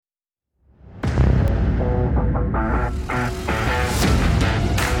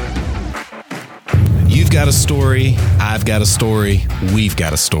got a story, I've got a story, we've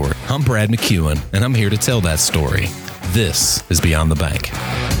got a story. I'm Brad McEwen, and I'm here to tell that story. This is Beyond the Bank.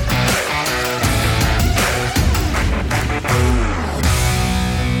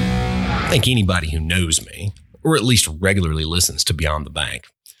 I think anybody who knows me, or at least regularly listens to Beyond the Bank,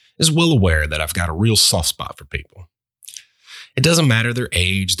 is well aware that I've got a real soft spot for people. It doesn't matter their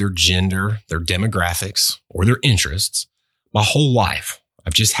age, their gender, their demographics, or their interests. My whole life,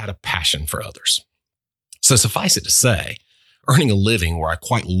 I've just had a passion for others. So suffice it to say, earning a living where I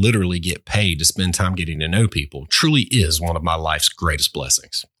quite literally get paid to spend time getting to know people truly is one of my life's greatest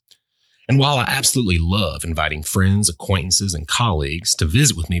blessings. And while I absolutely love inviting friends, acquaintances, and colleagues to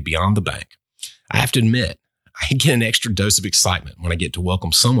visit with me beyond the bank, I have to admit, I get an extra dose of excitement when I get to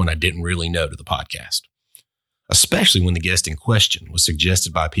welcome someone I didn't really know to the podcast, especially when the guest in question was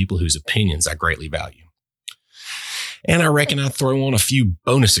suggested by people whose opinions I greatly value. And I reckon I'd throw on a few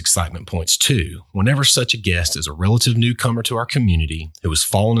bonus excitement points too, whenever such a guest is a relative newcomer to our community who has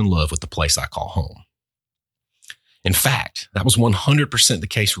fallen in love with the place I call home. In fact, that was 100% the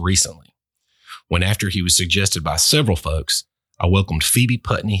case recently, when after he was suggested by several folks, I welcomed Phoebe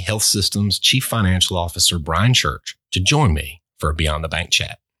Putney Health Systems Chief Financial Officer Brian Church to join me for a Beyond the Bank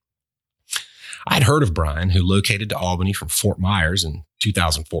chat. I'd heard of Brian, who located to Albany from Fort Myers in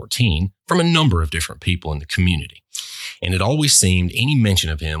 2014, from a number of different people in the community. And it always seemed any mention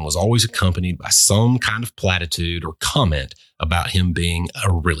of him was always accompanied by some kind of platitude or comment about him being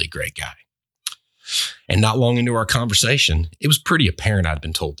a really great guy. And not long into our conversation, it was pretty apparent I'd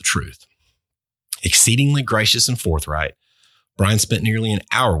been told the truth. Exceedingly gracious and forthright, Brian spent nearly an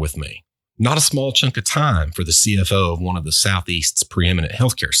hour with me, not a small chunk of time for the CFO of one of the Southeast's preeminent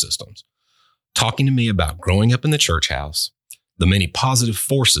healthcare systems, talking to me about growing up in the church house, the many positive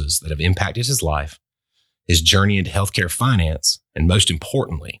forces that have impacted his life, his journey into healthcare finance, and most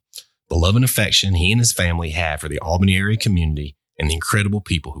importantly, the love and affection he and his family have for the Albany area community and the incredible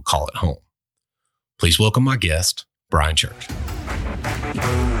people who call it home. Please welcome my guest, Brian Church.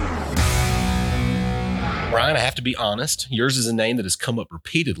 Brian, I have to be honest, yours is a name that has come up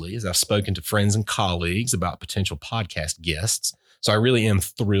repeatedly as I've spoken to friends and colleagues about potential podcast guests. So I really am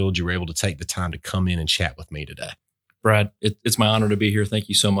thrilled you were able to take the time to come in and chat with me today. Brad, it's my honor to be here. Thank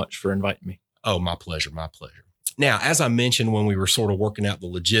you so much for inviting me. Oh, my pleasure. My pleasure. Now, as I mentioned when we were sort of working out the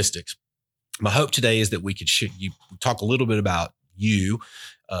logistics, my hope today is that we could talk a little bit about you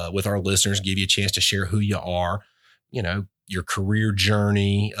with our listeners, give you a chance to share who you are, you know, your career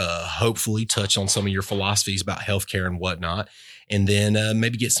journey, hopefully touch on some of your philosophies about healthcare and whatnot, and then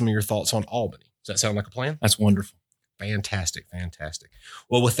maybe get some of your thoughts on Albany. Does that sound like a plan? That's wonderful. Fantastic.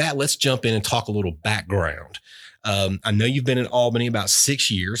 Well, with that, let's jump in and talk a little background. I know you've been in Albany about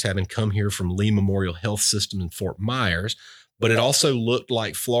 6 years, having come here from Lee Memorial Health System in Fort Myers, but it also looked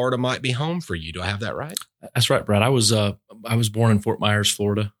like Florida might be home for you. Do I have that right? That's right, Brad. I was born in Fort Myers,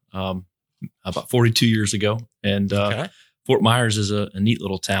 Florida, about 42 years ago. And okay. Fort Myers is a neat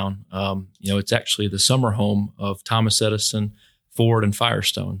little town. It's actually the summer home of Thomas Edison, Ford, and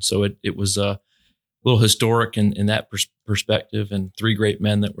Firestone. So it was a little historic in that perspective, and three great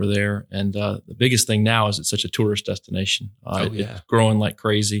men that were there. And the biggest thing now is it's such a tourist destination. It's growing like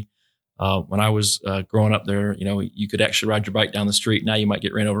crazy. When I was growing up there, you could actually ride your bike down the street. Now you might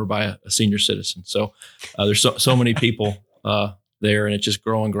get ran over by a senior citizen. So there's so many people there, and it's just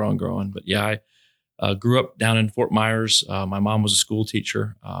growing. But yeah, I grew up down in Fort Myers. My mom was a school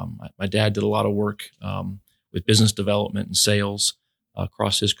teacher. My dad did a lot of work with business development and sales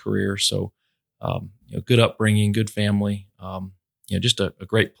across his career. So good upbringing, good family, just a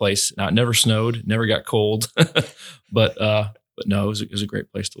great place. Now, it never snowed, never got cold, but no, it was a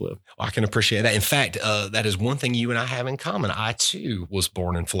great place to live. Well, I can appreciate that. In fact, that is one thing you and I have in common. I too was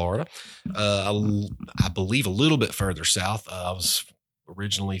born in Florida. I believe a little bit further south. I was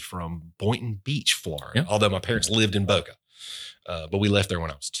originally from Boynton Beach, Florida, although my parents lived in Boca. But we left there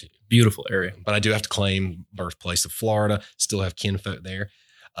when I was 2. Beautiful area. But I do have to claim birthplace of Florida, still have kinfolk there.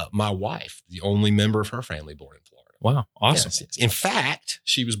 My wife, the only member of her family born in Florida. Wow. Awesome. Yes. In fact,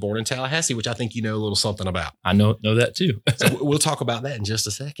 she was born in Tallahassee, which I think you know a little something about. I know that too. So we'll talk about that in just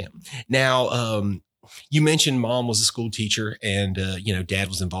a second. Now, you mentioned mom was a school teacher and, dad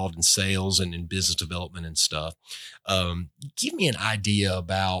was involved in sales and in business development and stuff. Give me an idea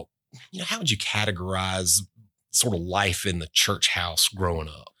about, how would you categorize sort of life in the church house growing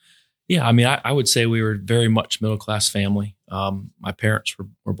up? Yeah, I mean, I would say we were very much middle-class family. My parents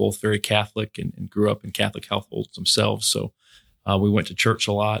were both very Catholic and grew up in Catholic households themselves. So we went to church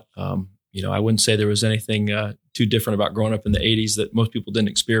a lot. I wouldn't say there was anything too different about growing up in the 80s that most people didn't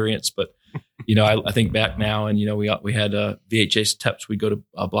experience. But, I think back now, and we had VHS tapes. We'd go to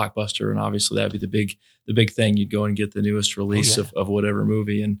Blockbuster, and obviously that'd be the big thing. You'd go and get the newest release of whatever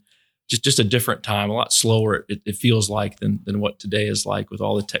movie, and just a different time, a lot slower. It feels like than what today is like, with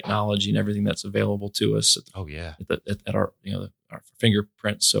all the technology and everything that's available to us. At our our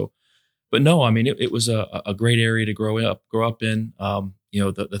fingerprints. So, but no, I mean it was a great area to grow up in.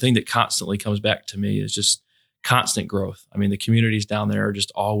 The thing that constantly comes back to me is just constant growth. I mean, the communities down there are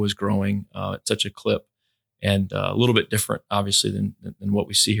just always growing at such a clip, and a little bit different, obviously, than what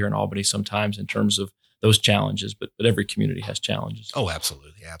we see here in Albany sometimes in terms of those challenges. But every community has challenges. Oh,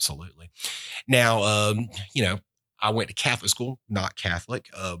 absolutely, absolutely. Now, I went to Catholic school, not Catholic,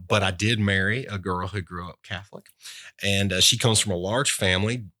 but I did marry a girl who grew up Catholic, and she comes from a large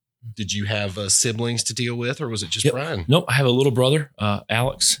family. Did you have siblings to deal with, or was it just Brian? Nope. I have a little brother,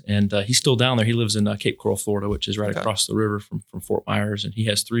 Alex, and he's still down there. He lives in Cape Coral, Florida, which is right across the river from Fort Myers. And he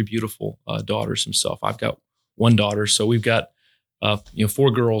has 3 beautiful daughters himself. I've got 1 daughter. So we've got,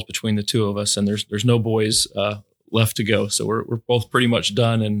 4 girls between the 2 of us, and there's no boys left to go. So we're both pretty much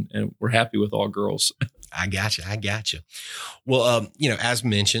done, and we're happy with all girls. I got you. Well, as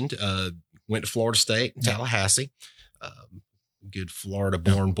mentioned, went to Florida State, Tallahassee. Good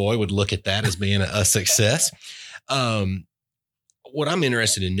Florida-born boy would look at that as being a success. What I'm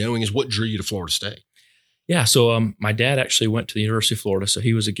interested in knowing is what drew you to Florida State. Yeah, so my dad actually went to the University of Florida, so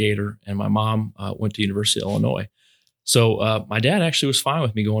he was a Gator, and my mom went to University of Illinois. So my dad actually was fine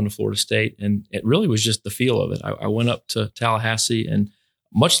with me going to Florida State, and it really was just the feel of it. I went up to Tallahassee, and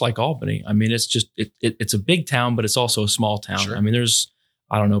much like Albany, I mean, it's just it's a big town, but it's also a small town. Sure. I mean, there's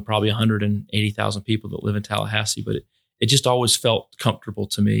probably 180,000 people that live in Tallahassee, but it just always felt comfortable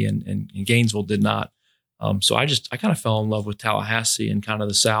to me, and Gainesville did not. So I kind of fell in love with Tallahassee and kind of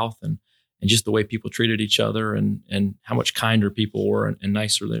the South, and just the way people treated each other, and how much kinder people were and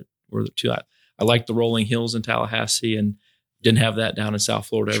nicer they were too. I liked the rolling hills in Tallahassee, and didn't have that down in South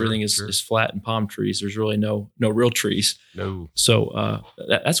Florida. Sure, Everything is flat and palm trees. There's really no real trees. No. So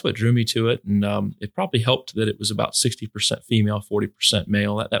that's what drew me to it, and it probably helped that it was about 60% female, 40%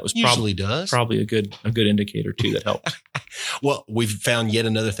 male. That was probably a good indicator too that helped. Well, we've found yet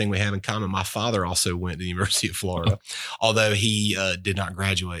another thing we have in common. My father also went to the University of Florida, although he did not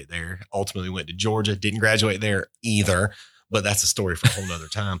graduate there. Ultimately went to Georgia, didn't graduate there either, but that's a story for a whole nother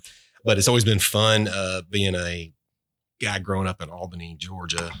time. But it's always been fun being a guy growing up in Albany,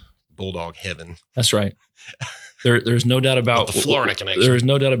 Georgia, Bulldog heaven. That's right. There's no doubt about the Florida connection. There is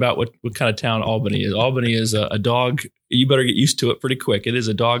no doubt about what kind of town Albany is. Albany is a dog. You better get used to it pretty quick. It is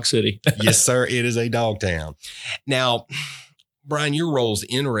a dog city. Yes, sir. It is a dog town. Now, Brian, your role is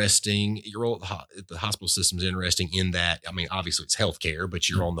interesting. Your role at the hospital system is interesting in that, I mean, obviously it's healthcare, but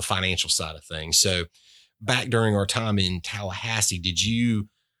you're on the financial side of things. So back during our time in Tallahassee,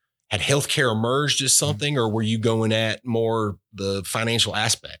 had healthcare emerged as something, or were you going at more the financial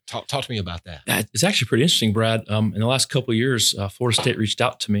aspect? Talk to me about that. It's actually pretty interesting, Brad. In the last couple of years, Florida State reached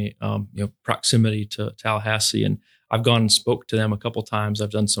out to me, proximity to Tallahassee, and I've gone and spoke to them a couple of times.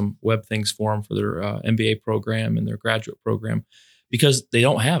 I've done some web things for them for their MBA program and their graduate program, because they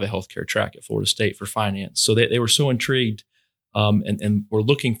don't have a healthcare track at Florida State for finance. So they were so intrigued and were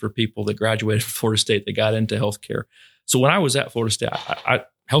looking for people that graduated from Florida State that got into healthcare. So when I was at Florida State,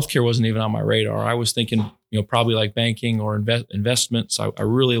 healthcare wasn't even on my radar. I was thinking, probably like banking or investments. I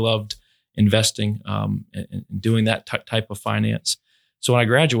really loved investing and doing that type of finance. So when I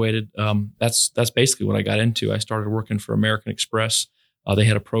graduated, that's basically what I got into. I started working for American Express. They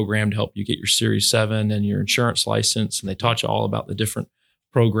had a program to help you get your Series 7 and your insurance license, and they taught you all about the different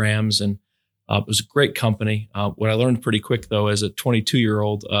programs. And it was a great company. What I learned pretty quick, though, as a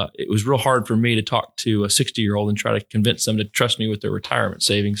 22-year-old, it was real hard for me to talk to a 60-year-old and try to convince them to trust me with their retovernment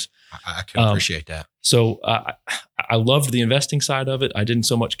savings. I can appreciate that. So I loved the investing side of it. I didn't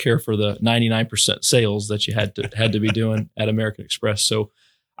so much care for the 99% sales that you had to be doing at American Express. So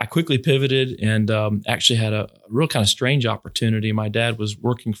I quickly pivoted and actually had a real kind of strange opportunity. My dad was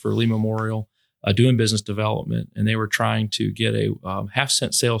working for Lee Memorial, doing business development, and they were trying to get a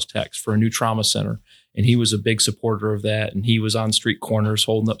half-cent sales tax for a new trauma center. And he was a big supporter of that. And he was on street corners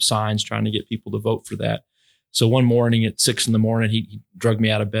holding up signs trying to get people to vote for that. So one morning at 6 a.m, he drug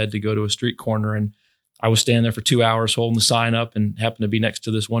me out of bed to go to a street corner. And I was standing there for 2 hours holding the sign up, and happened to be next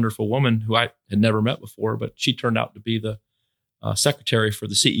to this wonderful woman who I had never met before, but she turned out to be the secretary for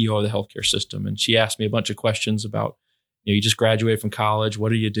the CEO of the healthcare system. And she asked me a bunch of questions about, you just graduated from college.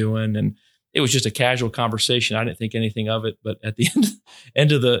 What are you doing? And it was just a casual conversation. I didn't think anything of it. But at the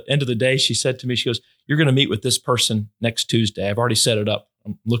end of the day, she said to me, she goes, "You're going to meet with this person next Tuesday. I've already set it up."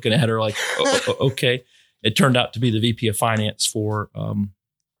 I'm looking at her like, okay. It turned out to be the VP of finance for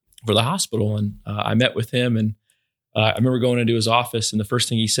for the hospital. And I met with him, and I remember going into his office, and the first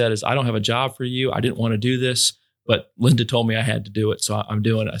thing he said is, "I don't have a job for you. I didn't want to do this, but Linda told me I had to do it, so I'm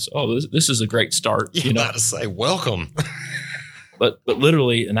doing it." I said, "Oh, this is a great start." You're about to say, welcome. But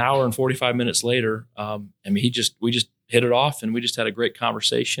literally an hour and 45 minutes later, we just hit it off, and we just had a great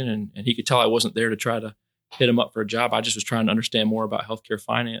conversation, and he could tell I wasn't there to try to hit him up for a job. I just was trying to understand more about healthcare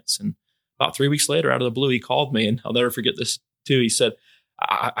finance. And about 3 weeks later, out of the blue, he called me, and I'll never forget this too. He said,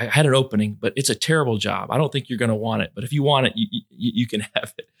 I had an opening, but it's a terrible job. I don't think you're going to want it, but if you want it, you can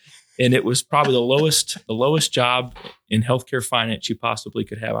have it. And it was probably the lowest job in healthcare finance you possibly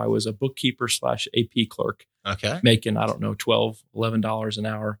could have. I was a bookkeeper / AP clerk, making, I don't know, $12, $11 an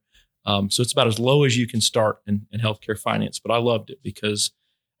hour. So it's about as low as you can start in healthcare finance. But I loved it because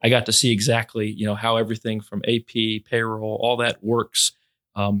I got to see exactly, how everything from AP, payroll, all that works,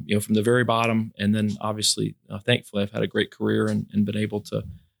 from the very bottom. And then obviously, thankfully, I've had a great career and been able to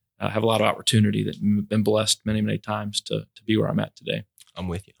have a lot of opportunity that been blessed many, many times to be where I'm at today. I'm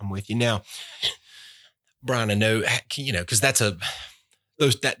with you. Now, Brian, I know, because that's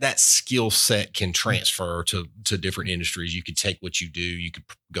that skill set can transfer to different industries. You could take what you do. You could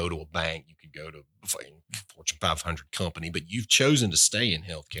go to a bank. You could go to a Fortune 500 company, but you've chosen to stay in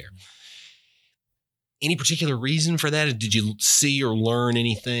healthcare. Any particular reason for that? Did you see or learn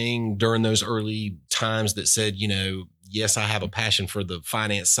anything during those early times that said, yes, I have a passion for the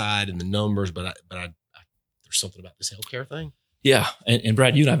finance side and the numbers, but I there's something about this healthcare thing? Yeah. And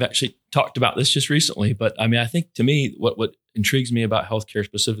Brad, you and I've actually talked about this just recently, but I think to me, what intrigues me about healthcare,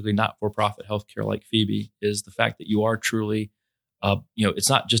 specifically not-for-profit healthcare like Phoebe, is the fact that you are truly, it's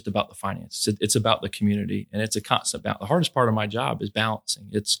not just about the finance. It's about the community, and it's a constant balance. The hardest part of my job is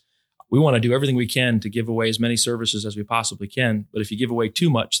balancing. We want to do everything we can to give away as many services as we possibly can. But if you give away too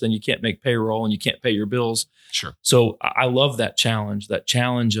much, then you can't make payroll and you can't pay your bills. Sure. So I love that challenge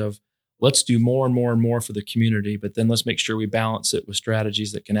of, let's do more and more and more for the community, but then let's make sure we balance it with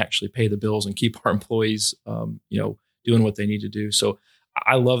strategies that can actually pay the bills and keep our employees, doing what they need to do. So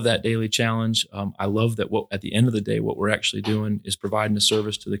I love that daily challenge. I love that at the end of the day, what we're actually doing is providing a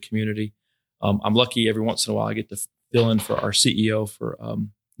service to the community. I'm lucky every once in a while I get to fill in for our CEO for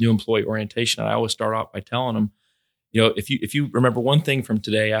new employee orientation. And I always start out by telling them, if you remember one thing from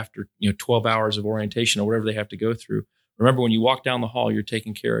today after 12 hours of orientation or whatever they have to go through, remember, when you walk down the hall, you're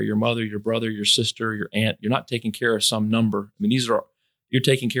taking care of your mother, your brother, your sister, your aunt. You're not taking care of some number. You're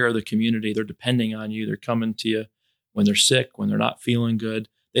taking care of the community. They're depending on you. They're coming to you when they're sick, when they're not feeling good.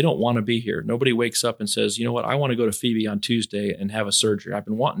 They don't want to be here. Nobody wakes up and says, you know what, I want to go to Phoebe on Tuesday and have a surgery. I've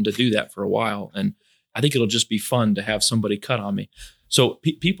been wanting to do that for a while. And I think it'll just be fun to have somebody cut on me. So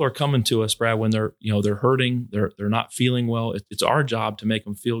people are coming to us, Brad, when they're hurting, they're not feeling well. It's our job to make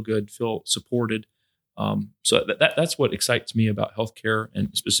them feel good, feel supported. So that's what excites me about healthcare, and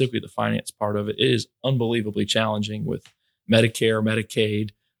specifically the finance part of it. It is unbelievably challenging with Medicare,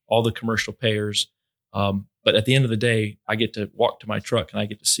 Medicaid, all the commercial payers. But at the end of the day, I get to walk to my truck and I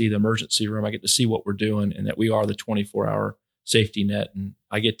get to see the emergency room. I get to see what we're doing and that we are the 24-hour safety net. And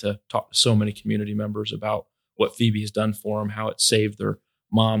I get to talk to so many community members about what Phoebe has done for them, how it saved their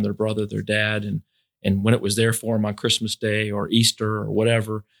mom, their brother, their dad, and when it was there for them on Christmas Day or Easter or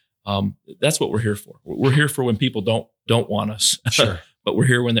whatever. That's what we're here for. We're here for when people don't want us, sure, but we're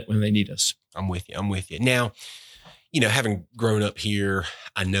here when they need us. I'm with you. Now, having grown up here,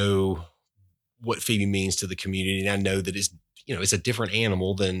 I know what Phoebe means to the community, and I know that it's a different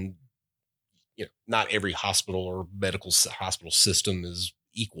animal than, not every hospital or medical hospital system is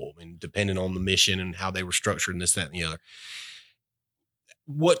equal, and depending on the mission and how they were structured and this, that, and the other.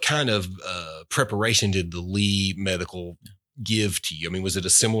 What kind of preparation did the Lee Medical give to you? Was it a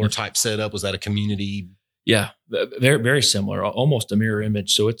similar type setup? Was that a community? Yeah, very, very similar, almost a mirror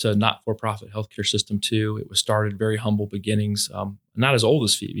image. So it's a not-for-profit healthcare system too. It was started very humble beginnings, not as old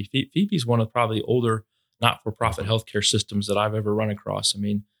as Phoebe. Phoebe's one of probably the older not-for-profit healthcare systems that I've ever run across.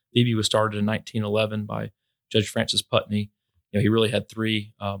 Phoebe was started in 1911 by Judge Francis Putney. He really had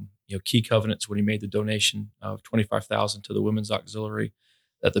three, key covenants when he made the donation of $25,000 to the Women's Auxiliary,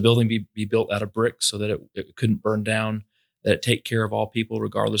 that the building be built out of brick so that it couldn't burn down, that it take care of all people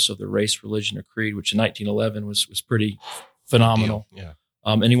regardless of their race, religion, or creed, which in 1911 was pretty phenomenal. Yeah.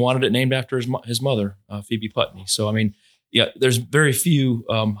 And he wanted it named after his mother, Phoebe Putney. So, there's very few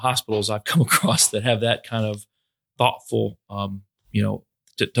hospitals I've come across that have that kind of thoughtful,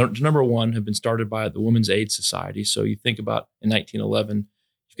 to number one, have been started by the Women's Aid Society. So you think about in 1911,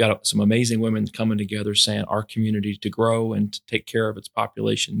 you've got some amazing women coming together saying our community, to grow and to take care of its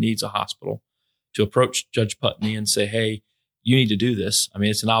population, needs a hospital, to approach Judge Putney and say, hey, you need to do this.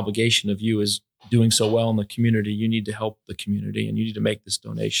 It's an obligation of you as doing so well in the community, you need to help the community and you need to make this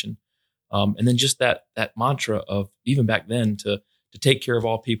donation. And then just that mantra of even back then to take care of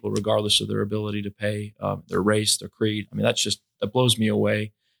all people, regardless of their ability to pay, their race, their creed. I mean, that blows me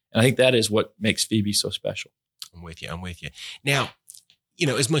away. And I think that is what makes Phoebe so special. I'm with you. Now,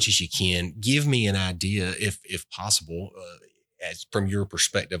 as much as you can, give me an idea, if possible, as from your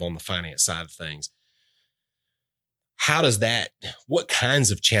perspective on the finance side of things. What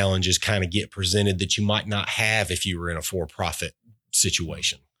kinds of challenges kind of get presented that you might not have if you were in a for-profit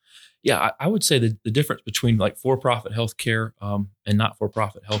situation? Yeah, I would say the difference between like for-profit healthcare and not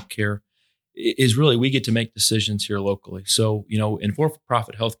for-profit healthcare is really we get to make decisions here locally. So, in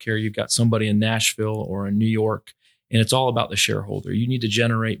for-profit healthcare, you've got somebody in Nashville or in New York, and it's all about the shareholder. You need to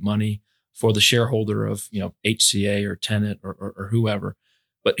generate money for the shareholder of, HCA or Tenet or whoever.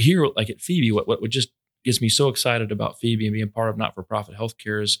 But here, like at Phoebe, what just gets me so excited about Phoebe and being part of not-for-profit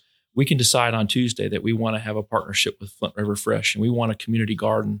healthcare is we can decide on Tuesday that we want to have a partnership with Flint River Fresh and we want a community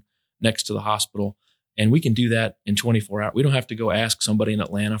garden next to the hospital. And we can do that in 24 hours. We don't have to go ask somebody in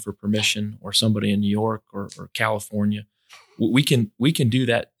Atlanta for permission or somebody in New York or California. We can do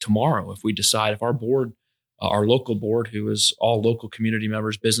that tomorrow if we decide. If our board, our local board, who is all local community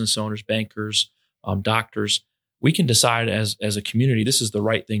members, business owners, bankers, doctors, we can decide as a community, this is the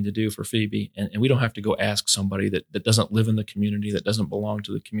right thing to do for Phoebe. And we don't have to go ask somebody that doesn't live in the community, that doesn't belong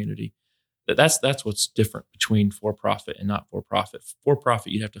to the community. That's what's different between for-profit and not for-profit.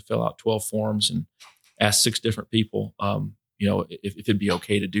 For-profit, you'd have to fill out 12 forms and ask 6 different people, if it'd be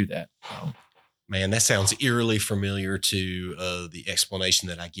okay to do that. Man, that sounds eerily familiar to the explanation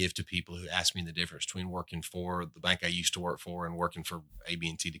that I give to people who ask me the difference between working for the bank I used to work for and working for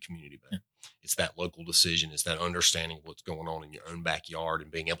AB&T, the community bank. Yeah. It's that local decision. It's that understanding what's going on in your own backyard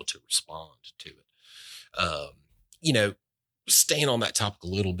and being able to respond to it. Staying on that topic a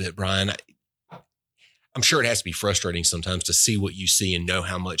little bit, Brian, I'm sure it has to be frustrating sometimes to see what you see and know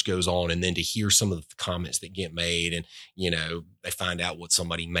how much goes on, and then to hear some of the comments that get made, and they find out what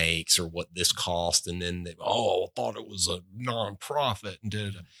somebody makes or what this cost, and then I thought it was a nonprofit, and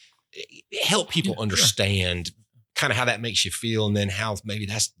help people understand kind of how that makes you feel, and then how maybe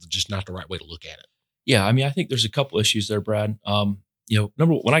that's just not the right way to look at it. Yeah, I mean, I think there's a couple issues there, Brad. Number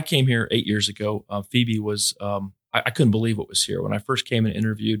one, when I came here 8 years ago, Phoebe was I couldn't believe what was here when I first came and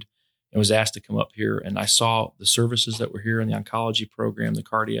interviewed. And was asked to come up here, and I saw the services that were here in the oncology program, the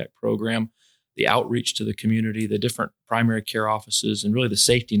cardiac program, the outreach to the community, the different primary care offices, and really the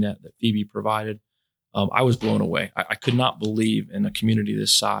safety net that Phoebe provided. I was blown away. I could not believe in a community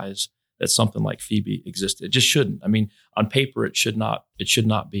this size that something like Phoebe existed. It just shouldn't. I mean, on paper, it should not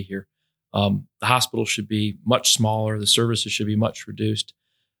be here. The hospital should be much smaller. The services should be much reduced.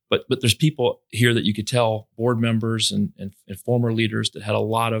 But there's people here that you could tell, board members and former leaders that had a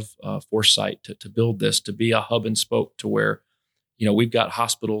lot of foresight to build this, to be a hub and spoke to where, we've got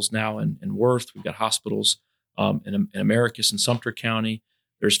hospitals now in Worth, we've got hospitals in Americus and Sumter County.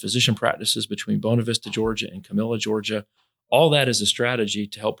 There's physician practices between Bona Vista, Georgia and Camilla, Georgia. All that is a strategy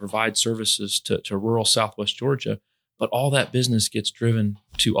to help provide services to rural Southwest Georgia. But all that business gets driven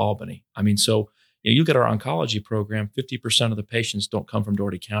to Albany. I mean, so you look at our oncology program, 50% of the patients don't come from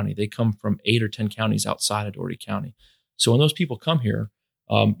Dougherty County. They come from 8 or 10 counties outside of Dougherty County. So when those people come here,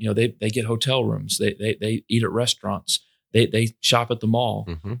 they get hotel rooms, they eat at restaurants, they shop at the mall.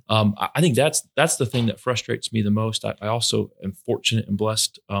 Mm-hmm. I think that's the thing that frustrates me the most. I also am fortunate and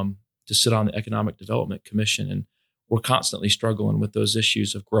blessed to sit on the Economic Development Commission, and we're constantly struggling with those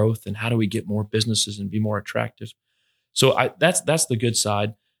issues of growth and how do we get more businesses and be more attractive. So that's the good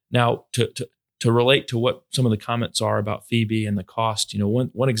side. Now to relate to what some of the comments are about Phoebe and the cost,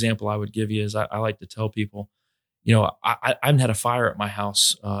 one example I would give you is I like to tell people, I haven't had a fire at my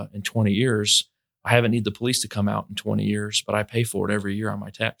house in 20 years. I haven't needed the police to come out in 20 years, but I pay for it every year on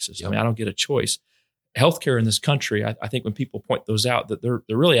my taxes. Yep. I mean, I don't get a choice. Healthcare in this country, I think when people point those out, that they're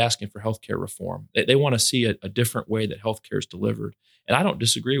really asking for healthcare reform. They want to see a different way that healthcare is delivered. And I don't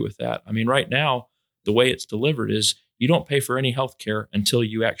disagree with that. I mean, right now, the way it's delivered is you don't pay for any healthcare until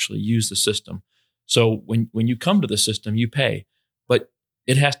you actually use the system. So when you come to the system, you pay, but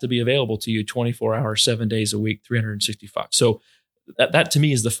it has to be available to you 24 hours, 7 days a week, 365. So that to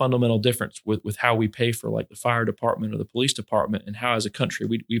me is the fundamental difference with how we pay for like the fire department or the police department, and how as a country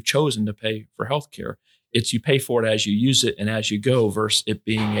we've chosen to pay for healthcare. It's you pay for it as you use it and as you go versus it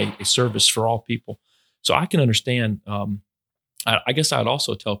being a service for all people. So I can understand. I guess I'd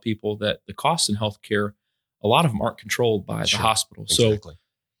also tell people that the costs in healthcare, a lot of them aren't controlled by the hospital. Exactly.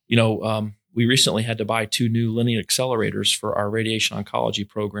 So, we recently had to buy 2 new linear accelerators for our radiation oncology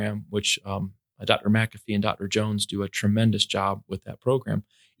program, which Dr. McAfee and Dr. Jones do a tremendous job with that program.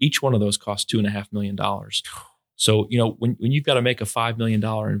 Each one of those costs $2.5 million. So, when you've got to make a $5 million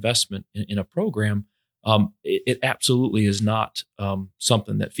investment in a program, it absolutely is not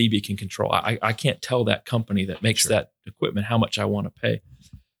something that Phoebe can control. I can't tell that company that makes that equipment how much I want to pay.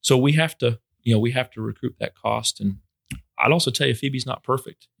 So we have to recoup that cost. And I'd also tell you, Phoebe's not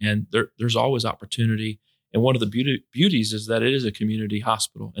perfect, and there's always opportunity. And one of the beauties is that it is a community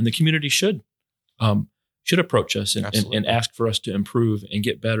hospital, and the community should approach us and ask for us to improve and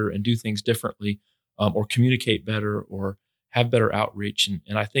get better and do things differently, or communicate better or have better outreach.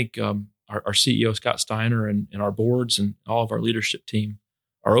 And I think our CEO, Scott Steiner, and our boards and all of our leadership team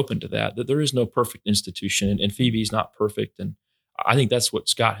are open to that there is no perfect institution, and Phoebe's not perfect. And I think that's what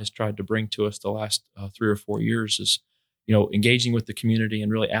Scott has tried to bring to us the last 3 or 4 years is, engaging with the community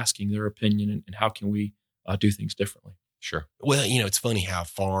and really asking their opinion and how can we do things differently. Sure. Well, it's funny how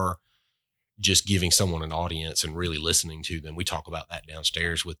far just giving someone an audience and really listening to them. We talk about that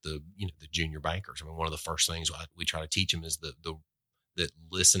downstairs with the junior bankers. I mean, one of the first things we try to teach them is that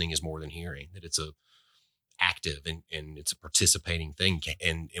listening is more than hearing, that it's a active and it's a participating thing.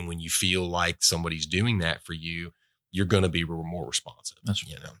 And when you feel like somebody's doing that for you, you're going to be more responsive. That's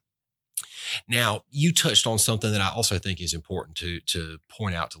right. Now, you touched on something that I also think is important to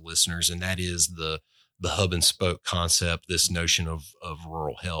point out to listeners, and that is the hub and spoke concept, this notion of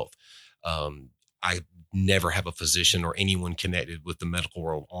rural health. I never have a physician or anyone connected with the medical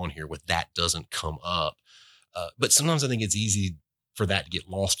world on here with that doesn't come up. But sometimes I think it's easy for that to get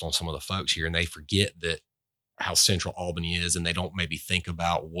lost on some of the folks here, and they forget that how central Albany is, and they don't maybe think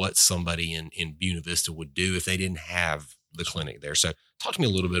about what somebody in Buena Vista would do if they didn't have the clinic there. So talk to me a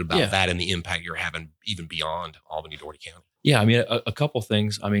little bit about that and the impact you're having even beyond Albany, Dougherty County. Yeah, I mean, a couple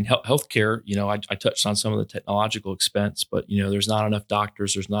things. I mean, healthcare, I touched on some of the technological expense, but, there's not enough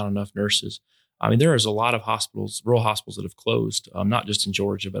doctors, there's not enough nurses. I mean, there is a lot of hospitals, rural hospitals that have closed, not just in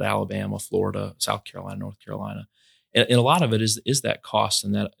Georgia, but Alabama, Florida, South Carolina, North Carolina. And a lot of it is that cost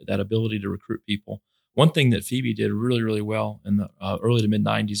and that ability to recruit people. One thing that Phoebe did really, really well in the early to mid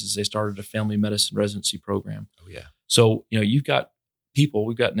 90s is they started a family medicine residency program. Oh, yeah. So, you've got people,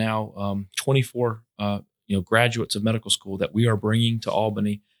 we've got now 24 graduates of medical school that we are bringing to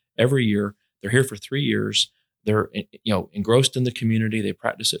Albany every year. They're here for 3 years. They're, engrossed in the community. They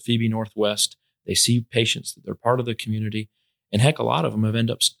practice at Phoebe Northwest. They see patients. They're part of the community. And heck, a lot of them have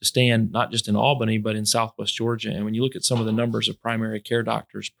ended up staying not just in Albany, but in Southwest Georgia. And when you look at some of the numbers of primary care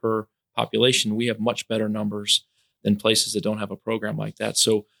doctors per population, we have much better numbers than places that don't have a program like that.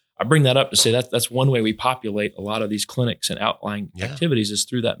 So I bring that up to say that's one way we populate a lot of these clinics and outlying activities is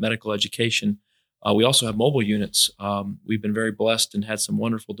through that medical education. We also have mobile units. We've been very blessed and had some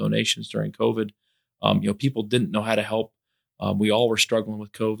wonderful donations during COVID. People didn't know how to help. We all were struggling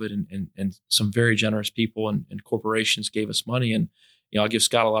with COVID, and some very generous people and corporations gave us money. And I'll give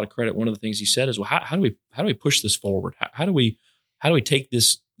Scott a lot of credit. One of the things he said is, "Well, how do we push this forward? How do we take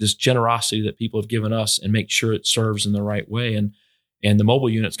this generosity that people have given us and make sure it serves in the right way?" And the mobile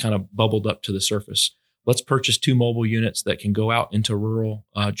units kind of bubbled up to the surface. Let's purchase 2 mobile units that can go out into rural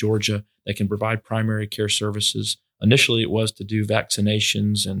Georgia that can provide primary care services. Initially, it was to do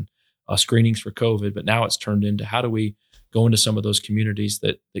vaccinations and screenings for COVID, but now it's turned into how do we go into some of those communities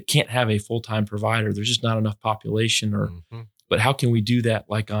that can't have a full-time provider. There's just not enough population, but how can we do that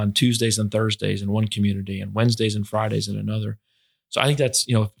like on Tuesdays and Thursdays in one community and Wednesdays and Fridays in another? So I think that's,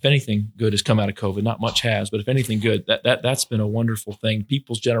 if anything good has come out of COVID, not much has, but if anything good, that's been a wonderful thing.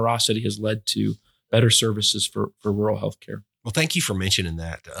 People's generosity has led to better services for rural healthcare. Well, thank you for mentioning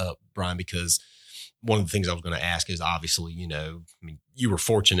that, Brian, because one of the things I was going to ask is obviously, you were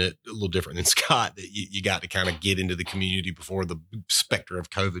fortunate, a little different than Scott, that you got to kind of get into the community before the specter of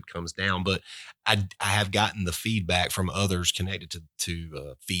COVID comes down. But I have gotten the feedback from others connected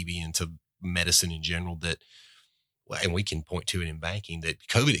to Phoebe and to medicine in general that, and we can point to it in banking, that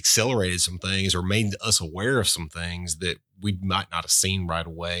COVID accelerated some things or made us aware of some things that we might not have seen right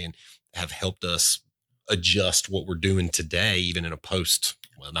away and have helped us adjust what we're doing today, even in a post,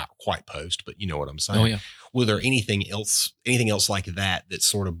 well, not quite post, but you know what I'm saying. Oh, yeah. Were there anything else like that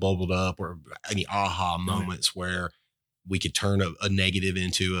sort of bubbled up, or any aha moments where we could turn a negative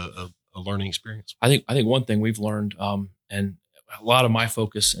into a learning experience? I think one thing we've learned, and a lot of my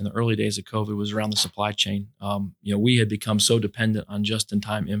focus in the early days of COVID was around the supply chain. We had become so dependent on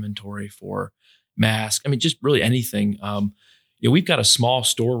just-in-time inventory for masks. I mean, just really anything. We've got a small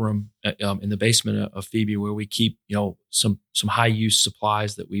storeroom in the basement of Phoebe where we keep, some high-use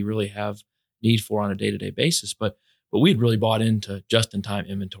supplies that we really have need for on a day-to-day basis. But we'd really bought into just-in-time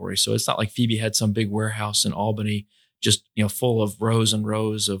inventory. So it's not like Phoebe had some big warehouse in Albany just, full of rows and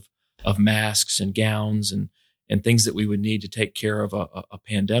rows of masks and gowns and and things that we would need to take care of a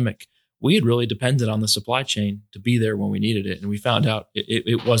pandemic, we had really depended on the supply chain to be there when we needed it. And we found out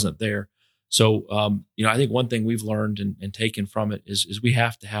it wasn't there. So, I think one thing we've learned and taken from it is we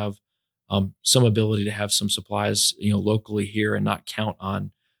have to have some ability to have some supplies, locally here and not count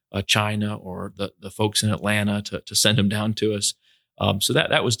on China or the folks in Atlanta to send them down to us. So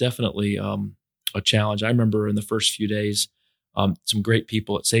that was definitely a challenge. I remember in the first few days, some great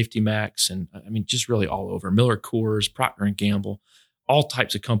people at Safety Max and just really all over. Miller Coors, Procter & Gamble, all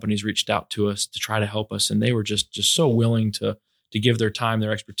types of companies reached out to us to try to help us. And they were just so willing to give their time,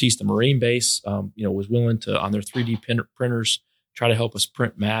 their expertise. The Marine base, was willing to, on their 3D printers, try to help us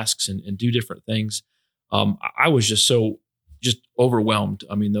print masks and do different things. I was just overwhelmed.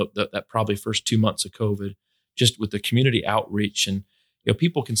 That probably first 2 months of COVID, just with the community outreach and,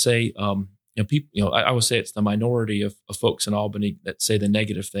 people can say, I would say it's the minority of folks in Albany that say the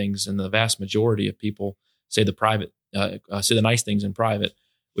negative things, and the vast majority of people say say the nice things in private,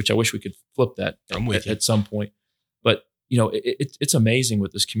 which I wish we could flip that at some point. But it's amazing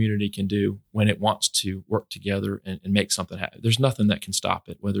what this community can do when it wants to work together and make something happen. There's nothing that can stop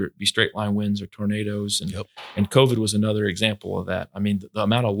it, whether it be straight line winds or tornadoes. And COVID was another example of that. The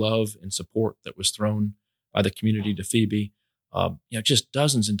amount of love and support that was thrown by the community to Phoebe, just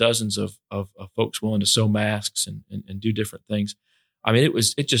dozens and dozens of folks willing to sew masks and do different things.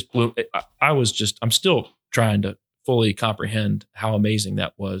 It just blew. I'm still trying to fully comprehend how amazing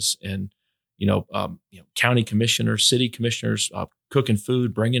that was. And county commissioners, city commissioners, cooking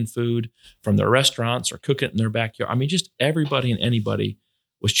food, bringing food from their restaurants or cooking it in their backyard. Just everybody and anybody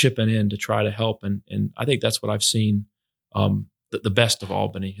was chipping in to try to help. And I think that's what I've seen. The best of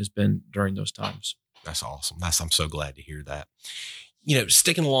Albany has been during those times. That's awesome. I'm so glad to hear that.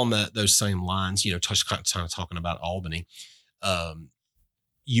 Sticking along those same lines, kind of talking about Albany,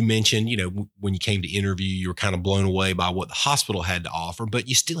 you mentioned, when you came to interview, you were kind of blown away by what the hospital had to offer, but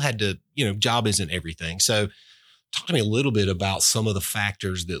you still had to, job isn't everything. So talk to me a little bit about some of the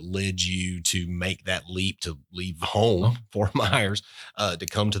factors that led you to make that leap to leave home, Fort Myers, to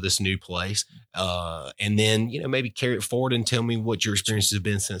come to this new place. And then, maybe carry it forward and tell me what your experiences have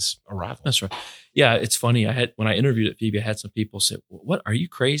been since arrival. That's right. Yeah, it's funny. When I interviewed at Phoebe, I had some people say, "What, are you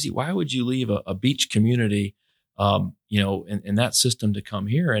crazy? Why would you leave a beach community, in that system to come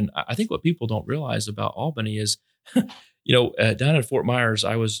here?" And I think what people don't realize about Albany is, down at Fort Myers,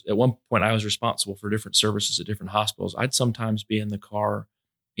 at one point I was responsible for different services at different hospitals. I'd sometimes be in the car,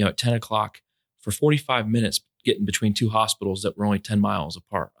 at 10 o'clock for 45 minutes getting between two hospitals that were only 10 miles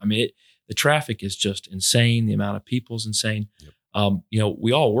apart. The traffic is just insane. The amount of people is insane. Yep.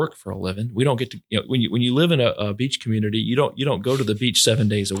 We all work for a living. We don't get to, when you live in a beach community, you don't go to the beach 7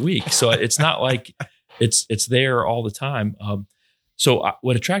 days a week. So it's not like it's there all the time. So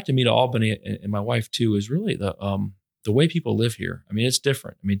what attracted me to Albany and my wife too is really the way people live here. It's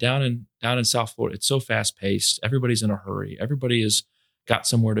different. Down in South Florida, it's so fast paced. Everybody's in a hurry. Everybody has got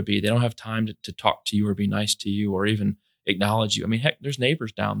somewhere to be. They don't have time to talk to you or be nice to you or even acknowledge you. Heck, there's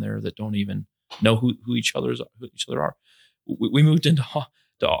neighbors down there that don't even know who each other are. We moved into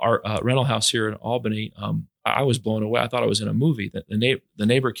our rental house here in Albany. I was blown away. I thought I was in a movie. The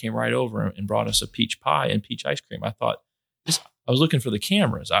neighbor came right over and brought us a peach pie and peach ice cream. I thought, I was looking for the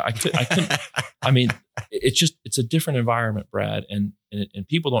cameras. I couldn't. It's a different environment, Brad, and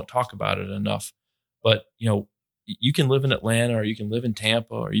people don't talk about it enough. But you can live in Atlanta, or you can live in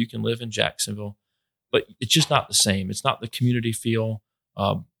Tampa, or you can live in Jacksonville, but it's just not the same. It's not the community feel.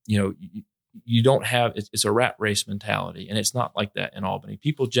 You don't have. It's a rat race mentality, and it's not like that in Albany.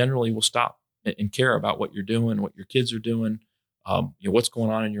 People generally will stop and care about what you're doing, what your kids are doing, what's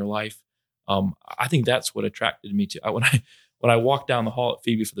going on in your life. I think that's what attracted me to when I walked down the hall at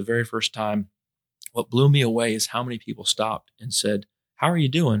Phoebe for the very first time. What blew me away is how many people stopped and said, "How are you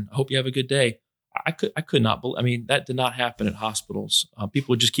doing? I hope you have a good day." I could not believe. That did not happen at hospitals.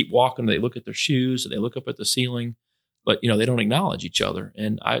 People would just keep walking. They look at their shoes. They look up at the ceiling, but they don't acknowledge each other.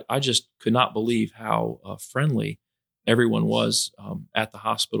 And I just could not believe how friendly everyone was at the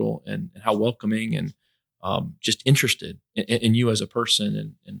hospital and how welcoming and just interested in you as a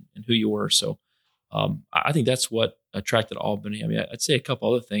person and who you were. So I think that's what attracted Albany. I'd say a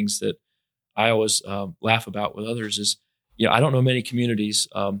couple other things that I always laugh about with others is, I don't know many communities.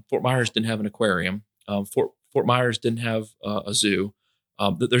 Fort Myers didn't have an aquarium. Fort Myers didn't have a zoo.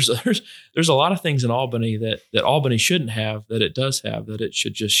 There's a lot of things in Albany that Albany shouldn't have that it does have, that it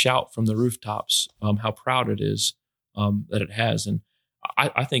should just shout from the rooftops how proud it is that it has. And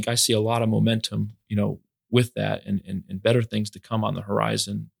I think I see a lot of momentum, with that and better things to come on the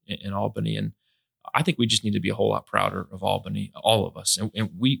horizon in Albany. And I think we just need to be a whole lot prouder of Albany, all of us. And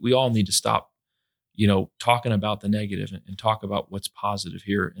we all need to stop, talking about the negative and talk about what's positive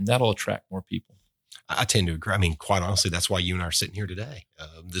here, and that'll attract more people. I tend to agree. I mean, quite honestly, that's why you and I are sitting here today.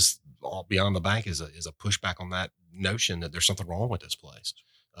 This all Beyond the Bank is a pushback on that notion that there's something wrong with this place,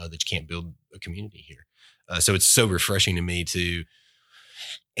 that you can't build a community here. So it's so refreshing to me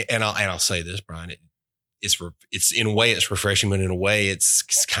and I'll say this, Brian, it's in a way it's refreshing, but in a way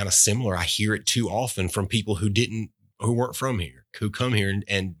it's kind of similar. I hear it too often from people who weren't from here, who come here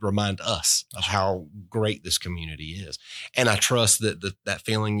and remind us of how great this community is. And I trust that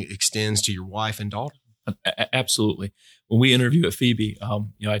feeling extends to your wife and daughter. Absolutely. When we interview at Phoebe,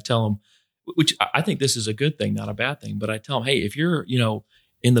 I tell them, which I think this is a good thing, not a bad thing, but I tell them, hey, if you're,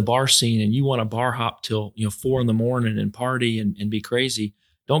 in the bar scene and you want to bar hop till, 4 a.m. and party and be crazy,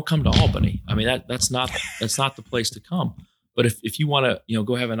 don't come to Albany. I mean, that's not the place to come. But if you want to,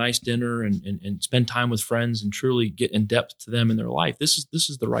 go have a nice dinner and spend time with friends and truly get in depth to them in their life, this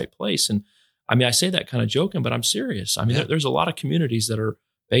is the right place. And I mean, I say that kind of joking, but I'm serious. I mean, there's a lot of communities that are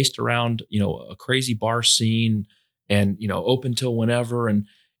based around, a crazy bar scene and, open till whenever. And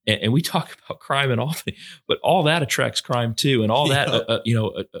we talk about crime in Albany, but all that attracts crime too. And all that,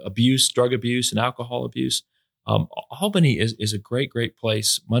 abuse, drug abuse and alcohol abuse. Albany is a great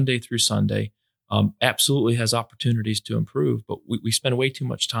place Monday through Sunday. Absolutely has opportunities to improve, but we spend way too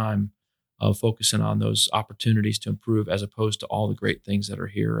much time focusing on those opportunities to improve as opposed to all the great things that are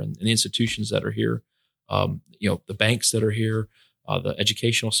here and the institutions that are here, the banks that are here, the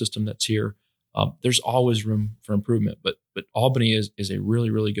educational system that's here. There's always room for improvement, but Albany is a really,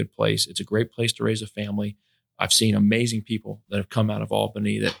 really good place. It's a great place to raise a family. I've seen amazing people that have come out of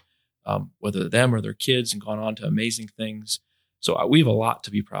Albany that, whether them or their kids, and gone on to amazing things. So we have a lot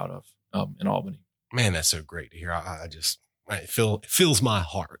to be proud of in Albany. Man, that's so great to hear. It fills my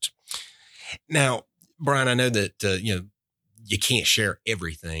heart. Now, Brian, I know that, you can't share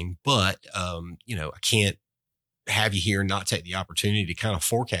everything, but, I can't have you here and not take the opportunity to kind of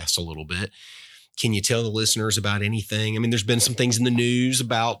forecast a little bit. Can you tell the listeners about anything? I mean, there's been some things in the news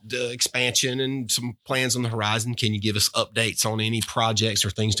about expansion and some plans on the horizon. Can you give us updates on any projects or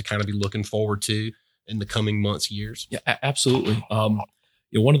things to kind of be looking forward to in the coming months, years? Yeah, absolutely.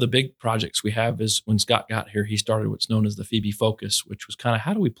 One of the big projects we have is when Scott got here, he started what's known as the Phoebe Focus, which was kind of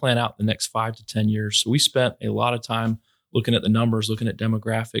how do we plan out the next 5 to 10 years? So we spent a lot of time looking at the numbers, looking at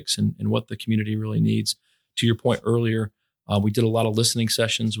demographics and what the community really needs. To your point earlier, we did a lot of listening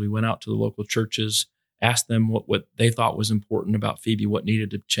sessions. We went out to the local churches, asked them what they thought was important about Phoebe, what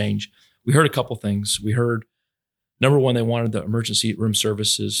needed to change. We heard a couple things. We heard, number one, they wanted the emergency room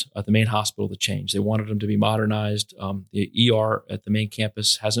services at the main hospital to change. They wanted them to be modernized. The ER at the main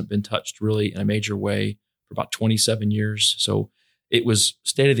campus hasn't been touched really in a major way for about 27 years. So it was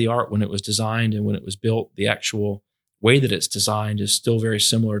state of the art when it was designed, and when it was built, the actual way that it's designed is still very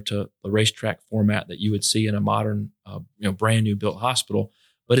similar to the racetrack format that you would see in a modern, brand new built hospital,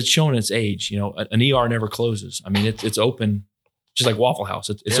 but it's shown its age. An ER never closes. I mean, it's open, just like Waffle House.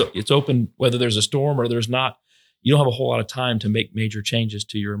 It's open whether there's a storm or there's not. You don't have a whole lot of time to make major changes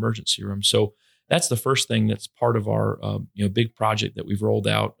to your emergency room. So that's the first thing that's part of our big project that we've rolled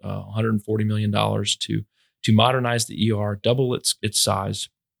out, $140 million to modernize the ER, double its size.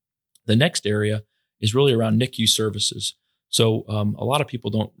 The next area is really around NICU services. So a lot of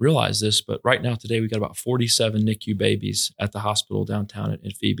people don't realize this, but right now today, we've got about 47 NICU babies at the hospital downtown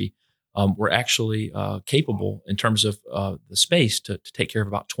at Phoebe. We're actually capable in terms of the space to take care of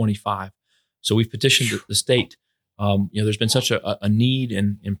about 25. So we've petitioned the state. There's been such a need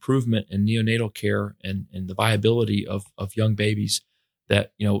and improvement in neonatal care and the viability of young babies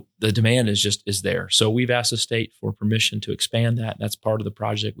that, the demand is there. So we've asked the state for permission to expand that. That's part of the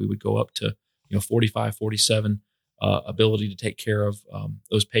project. We would go up to 45, 47, ability to take care of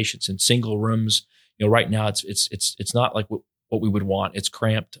those patients in single rooms. Right now it's not like what we would want. It's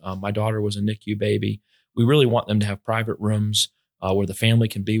cramped. My daughter was a NICU baby. We really want them to have private rooms where the family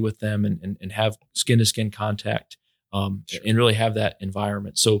can be with them and have skin to skin contact and really have that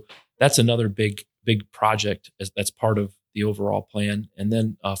environment. So that's another big project that's part of the overall plan. And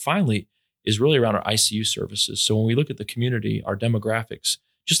then finally is really around our ICU services. So when we look at the community, our demographics,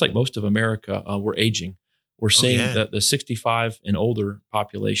 just like most of America, we're aging. We're seeing that the 65 and older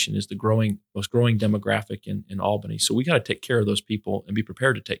population is the most growing demographic in Albany. So we got to take care of those people and be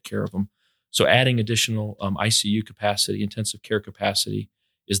prepared to take care of them. So adding additional ICU capacity, intensive care capacity,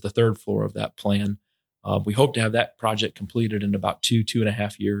 is the third floor of that plan. We hope to have that project completed in about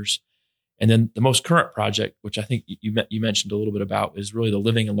 2.5 years. And then the most current project, which I think you mentioned a little bit about, is really the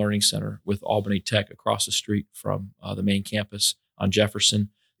Living and Learning Center with Albany Tech across the street from the main campus on Jefferson.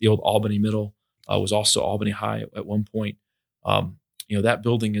 The old Albany Middle was also Albany High at one point. that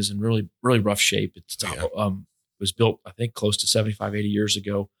building is in really, really rough shape. It's was built, I think, close to 75, 80 years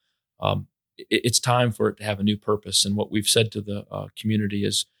ago. It's time for it to have a new purpose. And what we've said to the community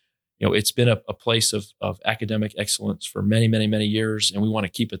is, it's been a place of academic excellence for many, many, many years, and we want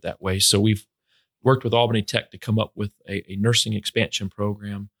to keep it that way. So we've worked with Albany Tech to come up with a nursing expansion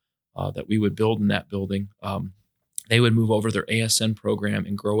program that we would build in that building. They would move over their ASN program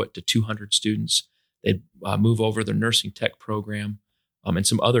and grow it to 200 students. They'd move over their nursing tech program and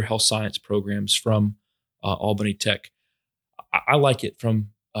some other health science programs from Albany Tech. I like it from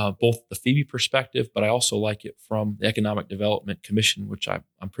both the Phoebe perspective, but I also like it from the Economic Development Commission, which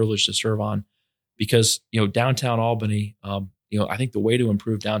I'm privileged to serve on, because downtown Albany. I think the way to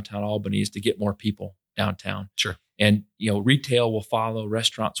improve downtown Albany is to get more people downtown. Sure. And retail will follow,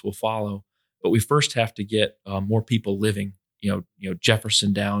 restaurants will follow, but we first have to get more people living.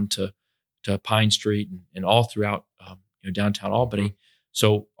 Jefferson down to Pine Street and all throughout downtown Albany. Mm-hmm.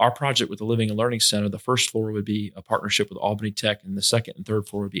 So our project with the Living and Learning Center, the first floor would be a partnership with Albany Tech, and the second and third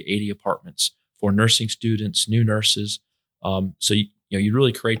floor would be 80 apartments for nursing students, new nurses. So you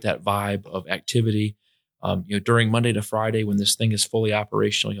really create that vibe of activity. During Monday to Friday, when this thing is fully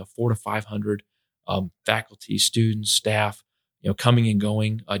operational, 400 to 500 faculty, students, staff, coming and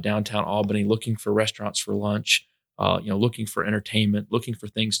going downtown Albany, looking for restaurants for lunch, looking for entertainment, looking for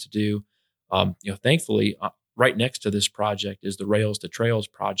things to do. Thankfully, right next to this project is the Rails to Trails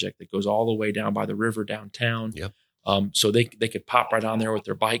project that goes all the way down by the river downtown. Yep. So they could pop right on there with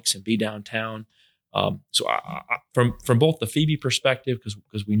their bikes and be downtown. So from both the Phoebe perspective,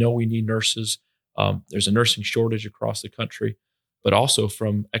 because we know we need nurses, there's a nursing shortage across the country, but also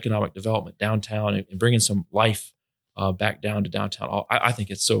from economic development downtown and bringing some life back down to downtown. I think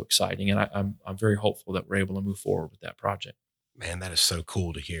it's so exciting, and I'm very hopeful that we're able to move forward with that project. Man, that is so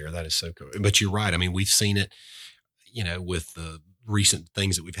cool to hear. That is so cool. But you're right. I mean, we've seen it, with the recent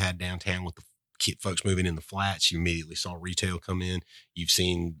things that we've had downtown with the folks moving in the flats. You immediately saw retail come in. You've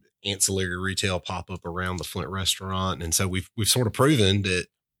seen ancillary retail pop up around the Flint restaurant. And so we've sort of proven that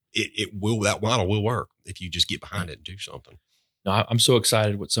that model will work if you just get behind it and do something. No, I'm so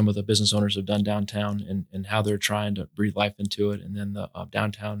excited what some of the business owners have done downtown and how they're trying to breathe life into it. And then the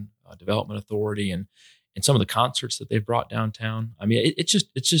Downtown Development Authority and some of the concerts that they've brought downtown. I mean, it's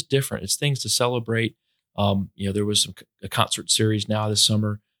just different. It's things to celebrate. There was a concert series now this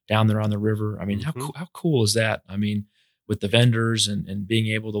summer down there on the river. I mean, how cool is that? I mean, with the vendors and being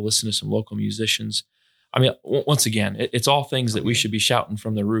able to listen to some local musicians. I mean, once again, it's all things that we should be shouting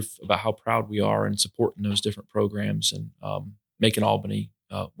from the roof about how proud we are and supporting those different programs and making Albany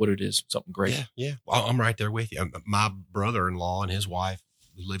what it is, something great. Yeah. Well, I'm right there with you. My brother-in-law and his wife,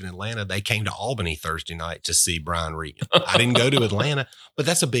 who live in Atlanta, they came to Albany Thursday night to see Brian Regan. I didn't go to Atlanta, but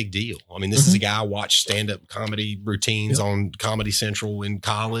that's a big deal. I mean, this is a guy I watched stand-up comedy routines on Comedy Central in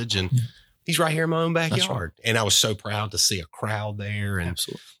college, and he's right here in my own backyard. Right. And I was so proud to see a crowd there. And,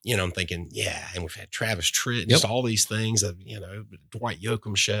 I'm thinking, and we've had Travis Tritt and just all these things of, Dwight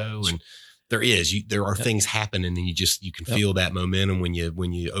Yoakam show. And there are things happening, and you can feel that momentum when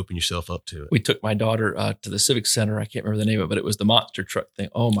you open yourself up to it. We took my daughter to the Civic Center. I can't remember the name of it, but it was the monster truck thing.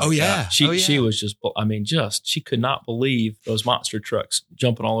 Oh my God. She was she could not believe those monster trucks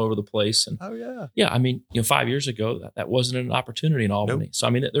jumping all over the place. And 5 years ago that wasn't an opportunity in Albany. Nope. So, I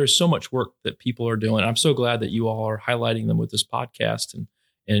mean, there's so much work that people are doing. I'm so glad that you all are highlighting them with this podcast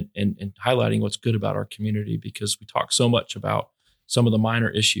and highlighting what's good about our community, because we talk so much about some of the minor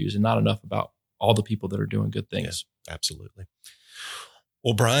issues and not enough about all the people that are doing good things. Yeah, absolutely.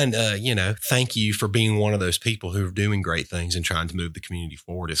 Well, Brian, thank you for being one of those people who are doing great things and trying to move the community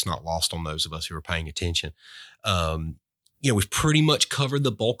forward. It's not lost on those of us who are paying attention. We've pretty much covered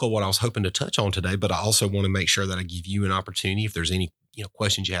the bulk of what I was hoping to touch on today, but I also want to make sure that I give you an opportunity if there's any,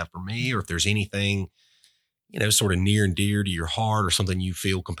 questions you have for me, or if there's anything, sort of near and dear to your heart or something you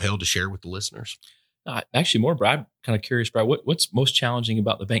feel compelled to share with the listeners. Actually, more, Brad, I'm kind of curious, Brad, what's most challenging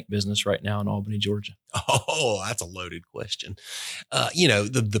about the bank business right now in Albany, Georgia? Oh, that's a loaded question.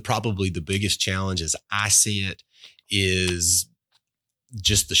 Probably the biggest challenge as I see it is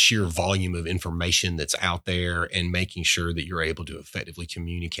just the sheer volume of information that's out there and making sure that you're able to effectively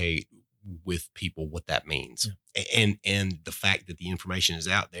communicate with people what that means. Yeah. And the fact that the information is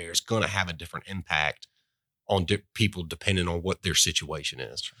out there is going to have a different impact on people depending on what their situation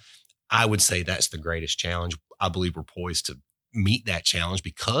is. I would say that's the greatest challenge. I believe we're poised to meet that challenge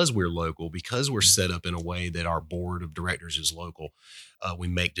because we're local, because we're set up in a way that our board of directors is local. We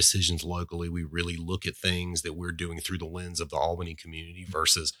make decisions locally. We really look at things that we're doing through the lens of the Albany community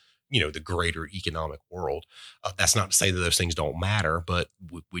versus, the greater economic world. That's not to say that those things don't matter, but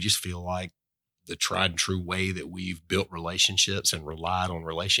we just feel like the tried and true way that we've built relationships and relied on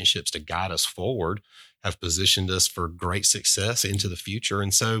relationships to guide us forward have positioned us for great success into the future.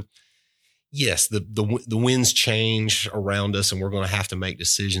 And so, yes, the winds change around us, and we're going to have to make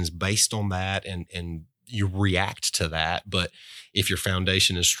decisions based on that, and you react to that. But if your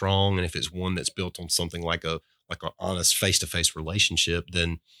foundation is strong, and if it's one that's built on something like an honest face-to-face relationship,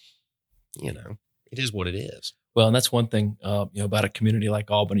 then, it is what it is. Well, and that's one thing, about a community like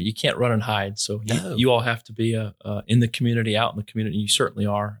Albany. You can't run and hide. So you all have to be in the community, out in the community. You certainly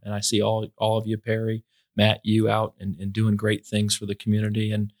are. And I see all of you, Perry, Matt, you out and doing great things for the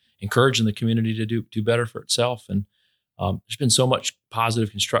community and encouraging the community to do better for itself. And there's been so much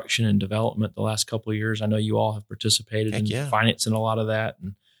positive construction and development the last couple of years. I know you all have participated in financing a lot of that.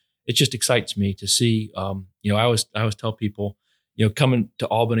 And it just excites me to see, I always tell people, coming to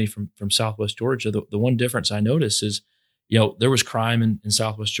Albany from Southwest Georgia, the one difference I notice is, there was crime in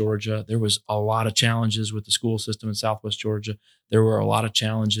Southwest Georgia. There was a lot of challenges with the school system in Southwest Georgia. There were a lot of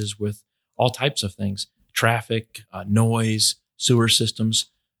challenges with all types of things, traffic, noise, sewer systems.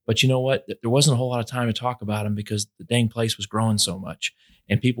 But you know what? There wasn't a whole lot of time to talk about them because the dang place was growing so much.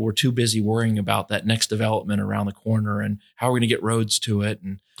 And people were too busy worrying about that next development around the corner and how are we going to get roads to it.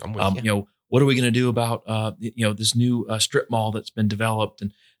 And, what are we going to do about, this new strip mall that's been developed?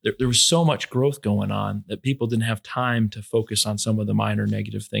 And there was so much growth going on that people didn't have time to focus on some of the minor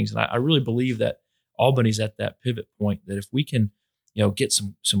negative things. And I really believe that Albany's at that pivot point, that if we can, get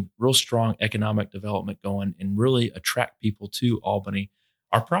some real strong economic development going and really attract people to Albany,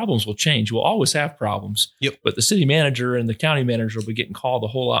 our problems will change. We'll always have problems, but the city manager and the county manager will be getting called a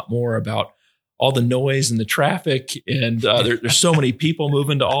whole lot more about all the noise and the traffic. And there's so many people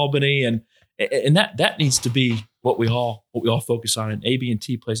moving to Albany, and that needs to be what we all focus on. And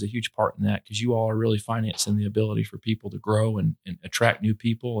AB&T plays a huge part in that, because you all are really financing the ability for people to grow and attract new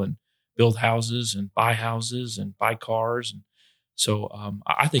people and build houses and buy cars. And so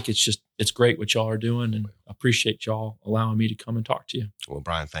I think it's great what y'all are doing, and appreciate y'all allowing me to come and talk to you. Well,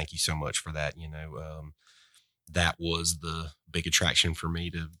 Brian, thank you so much for that. That was the big attraction for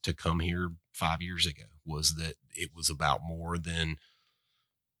me to come here 5 years ago, was that it was about more than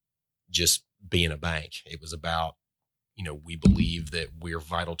just being a bank. It was about, we believe that we're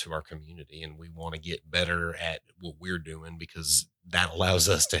vital to our community, and we want to get better at what we're doing, because that allows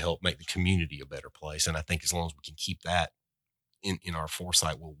us to help make the community a better place. And I think as long as we can keep that in our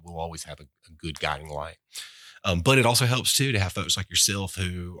foresight, we'll always have a good guiding light. But it also helps too to have folks like yourself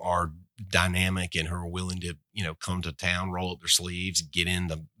who are dynamic and who are willing to, come to town, roll up their sleeves, get in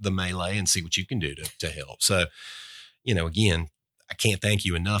the melee and see what you can do to help. So, again, I can't thank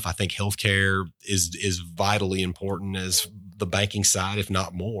you enough. I think healthcare is vitally important as the banking side, if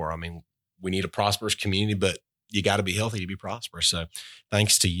not more. I mean, we need a prosperous community, but you got to be healthy to be prosperous. So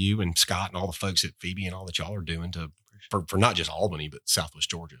thanks to you and Scott and all the folks at Phoebe and all that y'all are doing for not just Albany, but Southwest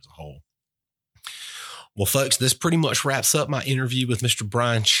Georgia as a whole. Well, folks, this pretty much wraps up my interview with Mr.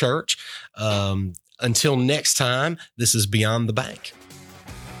 Brian Church. Until next time, this is Beyond the Bank.